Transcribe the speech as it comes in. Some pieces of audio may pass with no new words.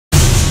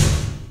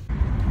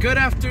Good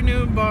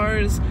afternoon,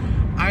 bars.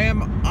 I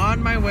am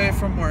on my way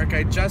from work.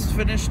 I just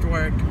finished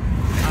work,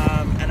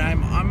 and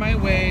I'm on my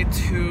way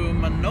to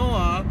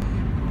Manoa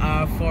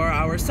for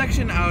our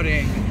section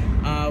outing.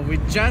 We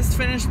just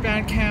finished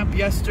band camp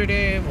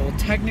yesterday. Well,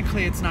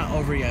 technically it's not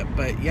over yet,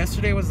 but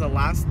yesterday was the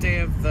last day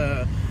of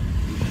the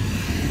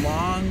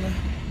long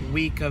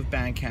week of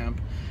band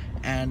camp,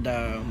 and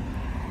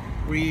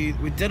we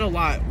did a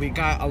lot. We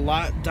got a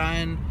lot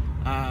done.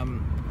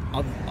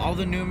 All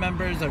the new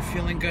members are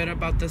feeling good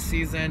about this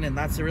season, and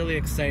that's really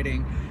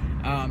exciting.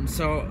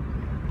 So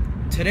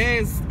today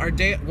is our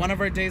day, one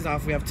of our days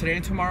off. We have today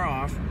and tomorrow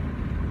off,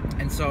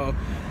 and so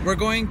we're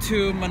going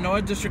to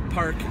Manoa District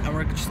Park, and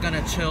we're just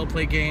gonna chill,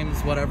 play games,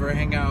 whatever,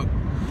 hang out,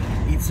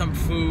 eat some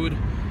food,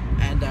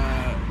 and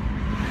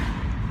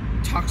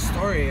talk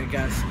story, I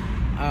guess.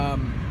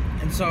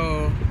 And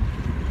so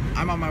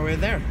I'm on my way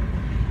there,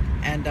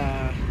 and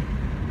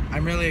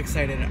I'm really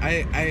excited.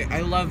 I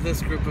love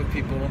this group of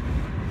people.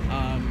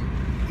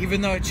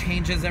 Even though it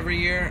changes every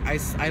year,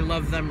 I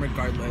love them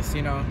regardless,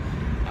 you know.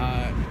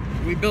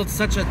 We built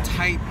such a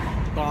tight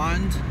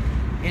bond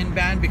in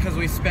band because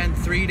we spend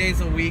 3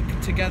 days a week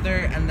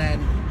together, and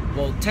then,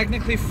 well,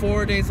 technically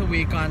 4 days a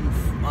week on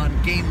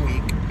game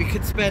week. We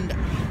could spend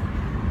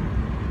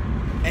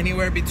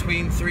anywhere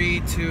between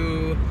 3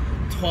 to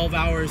 12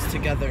 hours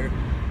together.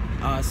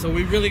 So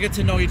we really get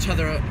to know each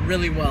other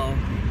really well.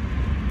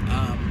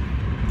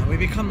 And we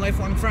become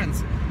lifelong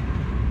friends.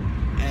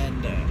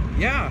 And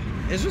yeah,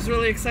 it's just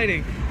really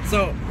exciting.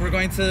 So we're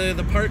going to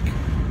the park,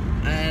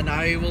 and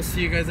I will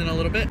see you guys in a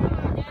little bit.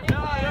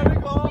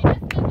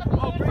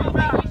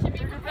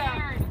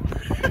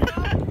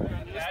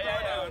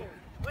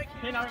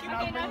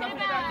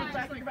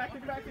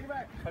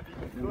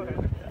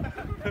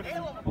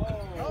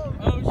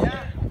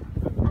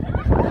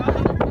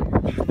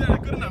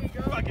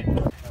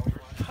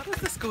 How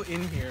does this go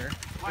in here?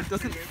 It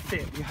doesn't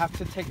fit. You have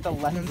to take the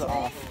lens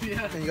off.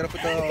 Yeah. And you gotta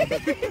put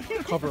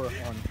the cover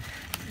on.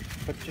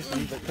 But just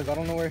leave it, because I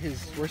don't know where's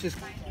his... Are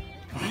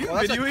you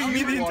videoing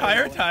me the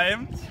entire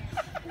time?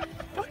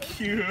 Fuck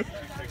you.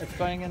 It's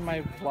going in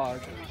my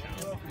vlog.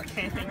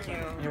 Okay, thank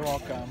you. You're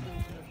welcome.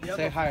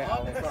 Say hi,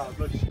 Alex.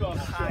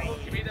 Hi.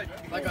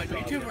 Like on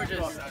YouTube or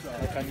just...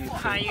 Like on YouTube.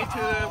 Hi,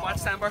 YouTube. Watch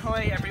Sandbar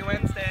Hawaii every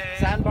Wednesday.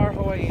 Sandbar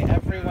Hawaii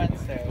every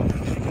Wednesday.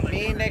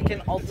 Me, Nick,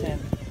 and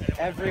Alton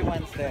every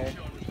Wednesday.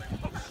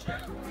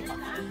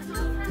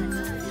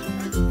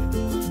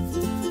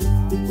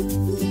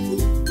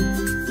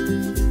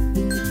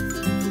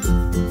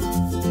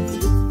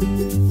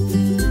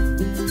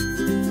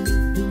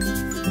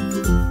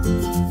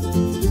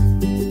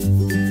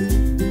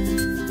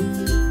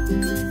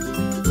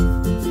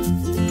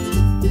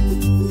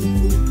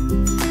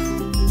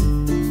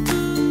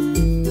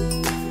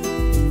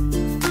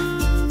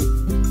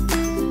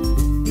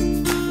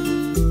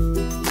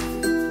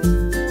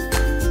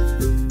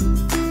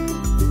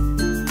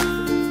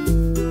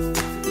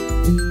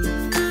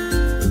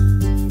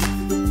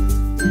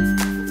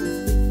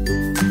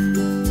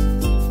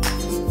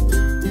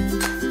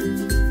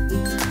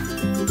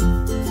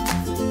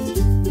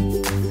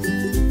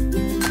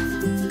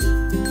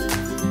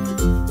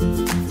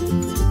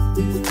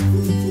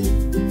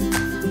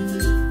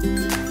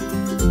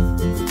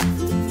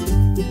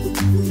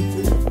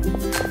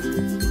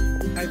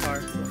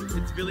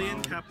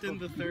 Captain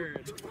the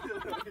Third.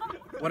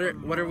 What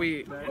are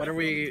we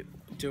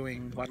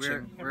doing?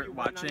 Watching? We're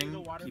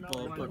watching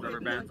people put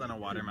rubber bands on a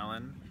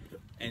watermelon,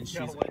 and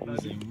she's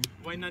oozing.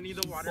 Why Nani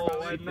the watermelon?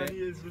 Why Nani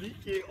is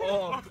leaking?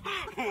 Oh.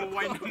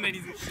 Why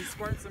Nani? She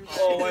squirts some shit.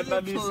 Oh, why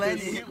Nani is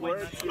plenty.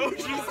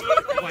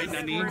 Why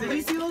Nani? Did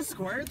you see those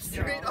squirts?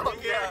 Straight up,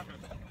 yeah.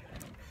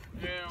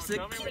 So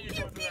tell me when you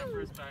talk to that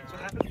first time. What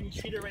happens when you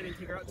cheat her right and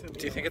take her out to a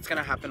Do you think it's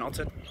gonna happen,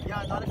 Alton?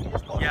 Yeah, not if you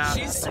just go. Yeah.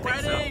 She's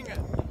spreading!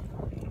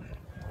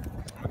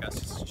 Oh my gosh,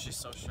 she's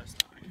so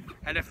stressed out.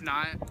 And if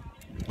not,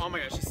 oh my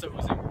gosh, she's so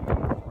oozing.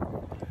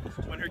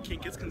 When her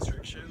kink is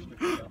constriction.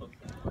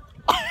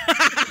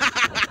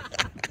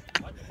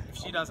 If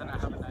she doesn't, I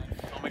have a knife.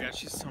 Oh my gosh,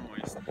 she's so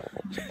moist.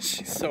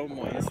 She's so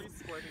moist. She's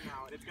squirting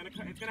out. It's gonna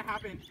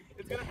happen.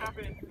 It's gonna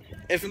happen.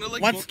 If It's gonna,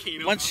 like, once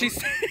volcano once she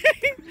out.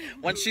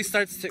 once she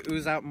starts to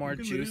ooze out more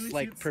can juice, literally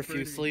like see it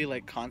profusely,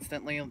 like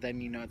constantly,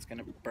 then you know it's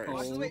gonna burst.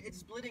 Watch the way it's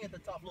splitting at the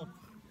top. Look.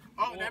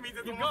 Oh, that means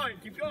it's going.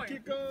 Keep going.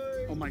 Keep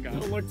going. Oh my god.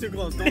 Don't look too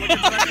close. Don't look too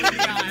close.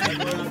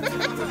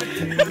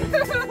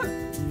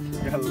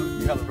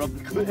 You gotta rub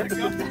the clit.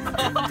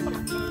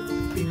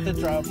 Beat the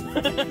drum.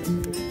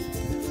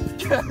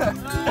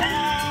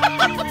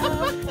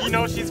 You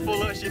know she's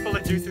full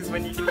of juices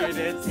when you can hear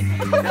this.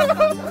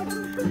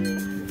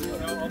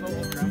 All the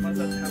old grandmas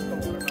that have the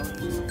watermelon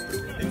juice.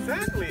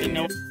 Exactly. You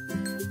know.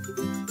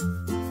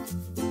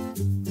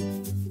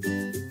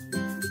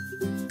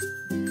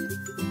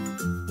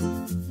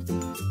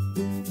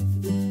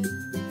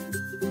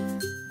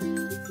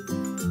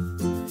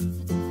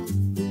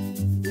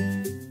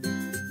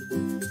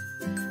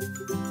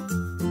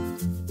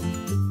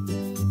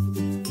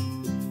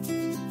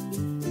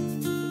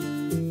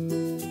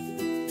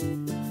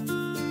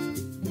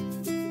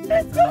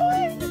 It's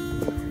going!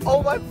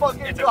 Oh my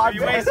fucking god,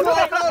 man. No, no, no.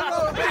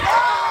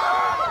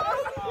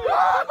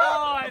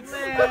 Oh, it's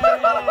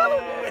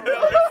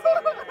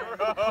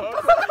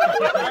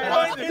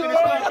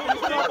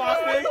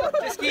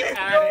Just keep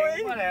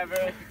adding.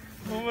 Whatever.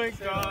 Oh my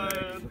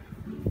god.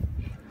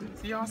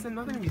 See, Austin,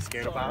 nothing to be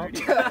scared about.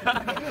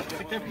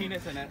 Stick their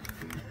penis in it.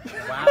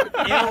 Wow.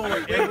 Ew,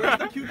 where's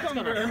the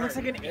cucumber? It looks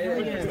like an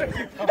alien.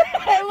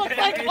 It looks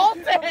like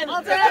Alton!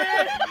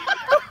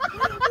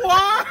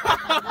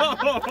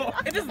 Wow!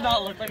 It does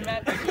not look like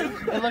that.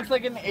 It looks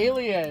like an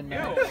alien.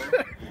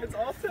 It's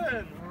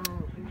Austin.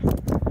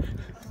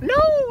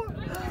 No!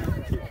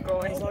 Keep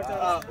going.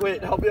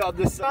 Wait, help me out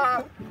this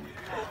side.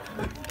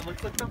 It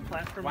looks like the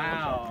plant from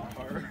Wow.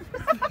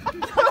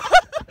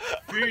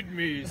 Feed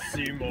me,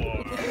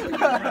 Seymour.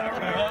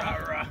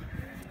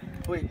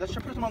 Wait, let's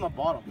put them on the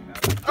bottom.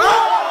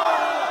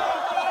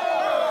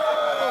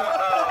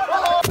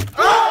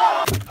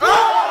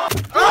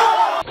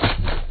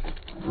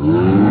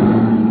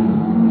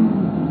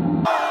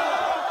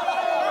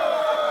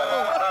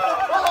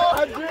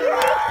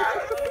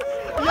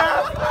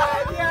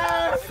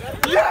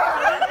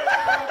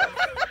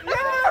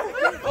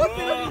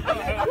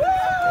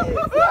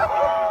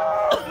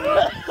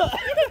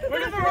 Where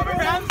did the rubber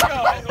bands go?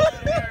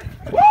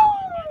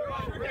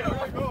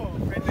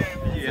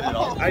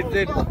 I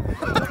did.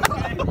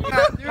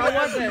 How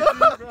was it?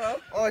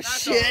 Oh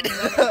shit!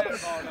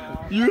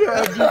 You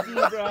have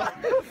GG, bro.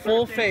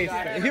 Full face.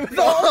 He was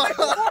all.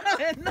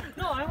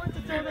 No, I want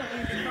to tell them.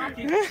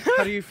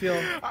 How do you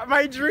feel?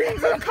 My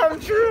dreams have come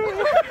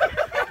true.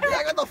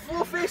 I got the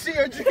full face of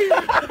your dream.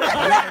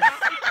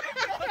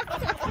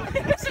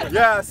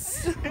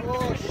 Yes.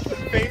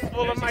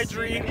 Faithful of my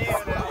dreams.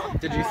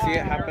 Did you see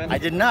it happen? I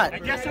did not. I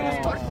guess it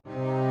was.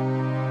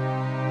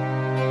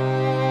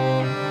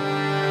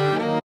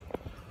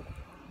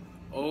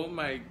 Oh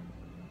my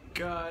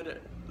god.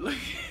 Look.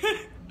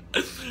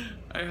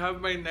 I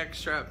have my neck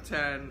strap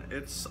tan.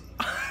 It's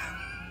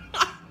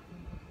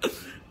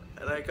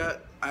and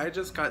I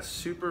just got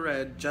super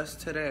red just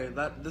today.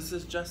 This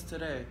is just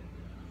today.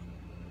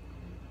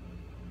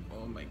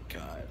 Oh my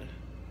god.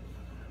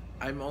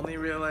 I'm only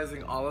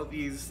realizing all of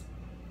these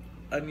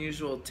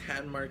unusual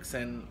tan marks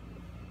and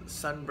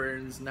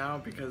sunburns now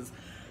because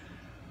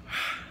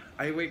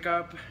I wake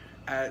up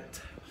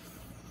at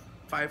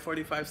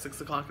 5:45,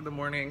 6 o'clock in the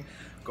morning,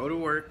 go to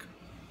work,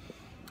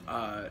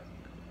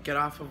 get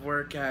off of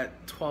work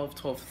at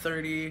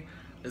 12:30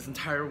 this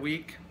entire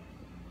week,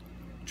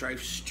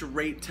 drive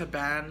straight to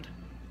band,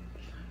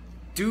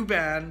 do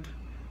band,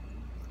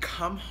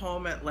 come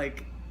home at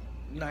like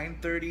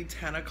 9:30,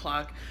 10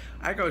 o'clock,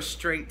 I go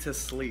straight to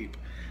sleep.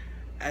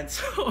 And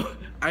so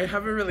I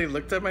haven't really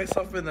looked at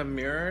myself in the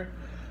mirror.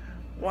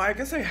 Well, I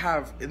guess I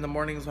have in the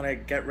mornings when I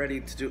get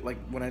ready to do, like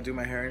when I do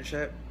my hair and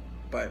shit,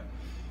 but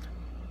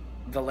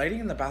the lighting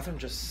in the bathroom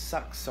just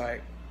sucks, so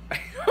I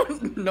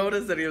don't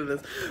notice any of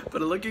this.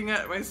 But looking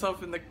at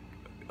myself in the,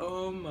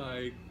 oh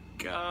my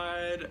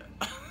god.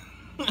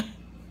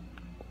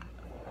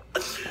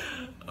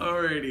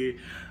 Alrighty,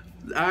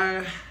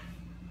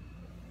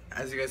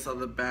 as you guys saw,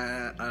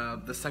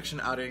 the section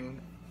outing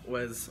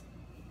was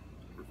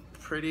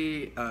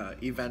pretty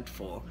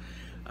eventful,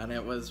 and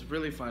it was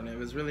really fun. It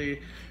was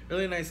really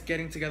nice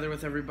getting together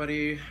with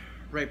everybody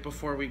right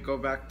before we go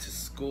back to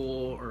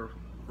school, or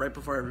right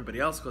before everybody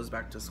else goes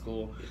back to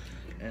school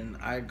and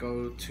I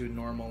go to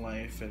normal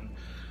life and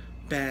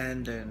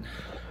band and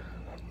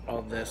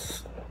all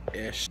this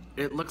ish.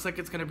 It looks like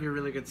it's gonna be a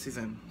really good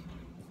season.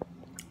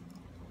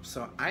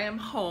 So I am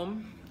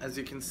home, as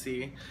you can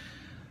see,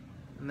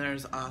 and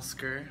there's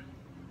Oscar.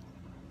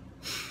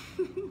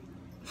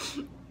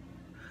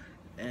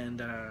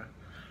 And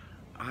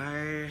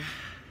I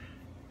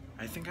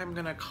think I'm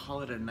gonna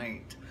call it a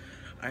night.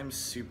 I'm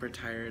super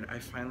tired. I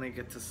finally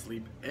get to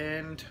sleep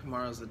in.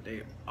 Tomorrow's the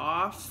day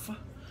off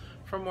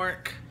from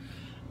work,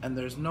 and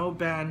there's no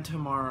band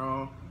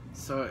tomorrow,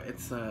 so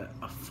it's a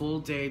full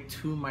day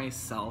to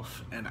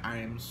myself, and I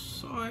am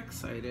so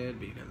excited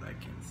because I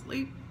can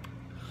sleep.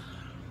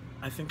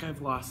 I think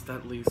I've lost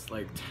at least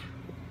like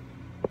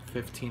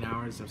 15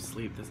 hours of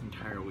sleep this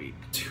entire week.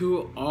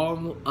 To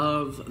all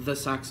of the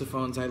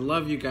saxophones, I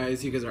love you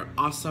guys. You guys are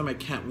awesome. I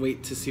can't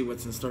wait to see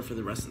what's in store for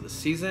the rest of the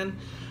season.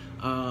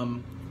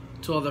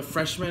 To all the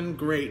freshmen,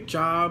 great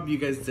job. You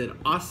guys did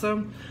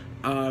awesome.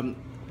 Yeah.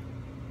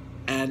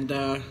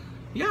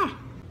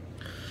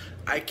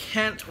 I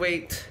can't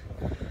wait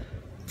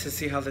to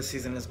see how the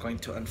season is going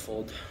to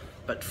unfold.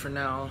 But for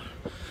now,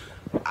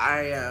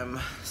 I am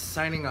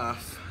signing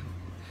off.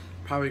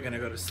 Probably gonna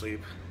go to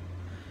sleep.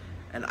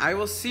 And I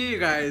will see you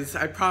guys,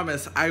 I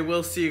promise, I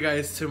will see you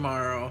guys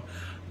tomorrow.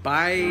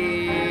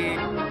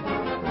 Bye.